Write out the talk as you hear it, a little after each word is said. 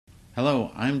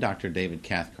Hello, I'm Dr. David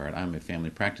Cathcart. I'm a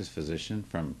family practice physician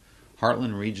from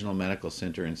Heartland Regional Medical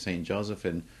Center in St. Joseph,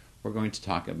 and we're going to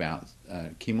talk about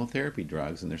chemotherapy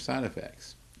drugs and their side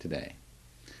effects today.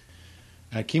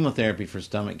 Chemotherapy for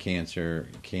stomach cancer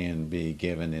can be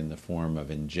given in the form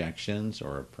of injections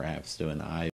or perhaps through an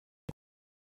IV.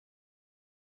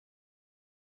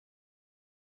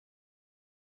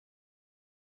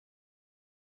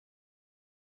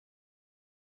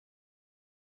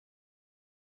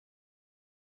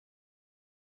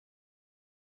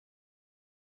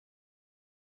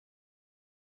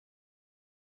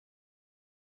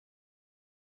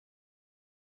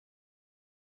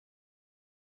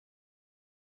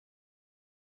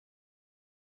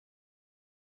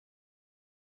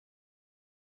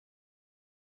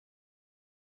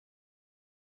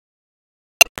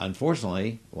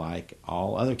 Unfortunately, like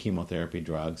all other chemotherapy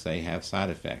drugs, they have side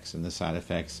effects, and the side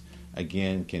effects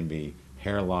again can be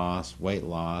hair loss, weight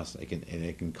loss.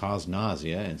 It can cause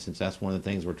nausea, and since that's one of the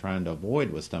things we're trying to avoid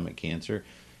with stomach cancer,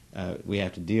 we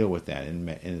have to deal with that,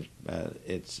 and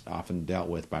it's often dealt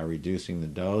with by reducing the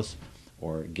dose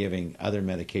or giving other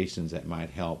medications that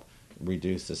might help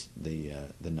reduce the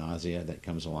nausea that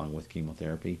comes along with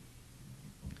chemotherapy.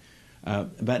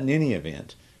 But in any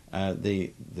event,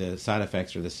 the side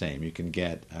effects are the same. You can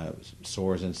get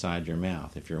sores inside your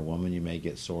mouth. If you're a woman, you may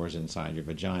get sores inside your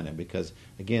vagina because,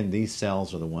 again, these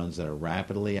cells are the ones that are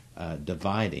rapidly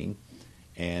dividing.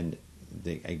 And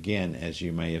again, as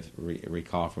you may have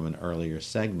recall from an earlier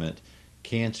segment,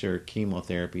 cancer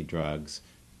chemotherapy drugs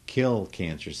kill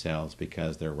cancer cells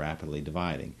because they're rapidly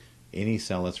dividing. Any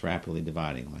cell that's rapidly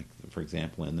dividing, like, for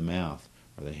example, in the mouth,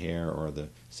 or the hair or the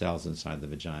cells inside the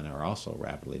vagina are also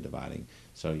rapidly dividing,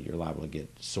 so you're liable to get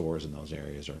sores in those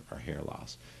areas or hair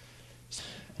loss.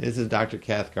 This is Dr.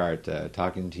 Cathcart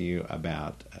talking to you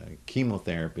about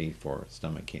chemotherapy for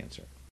stomach cancer.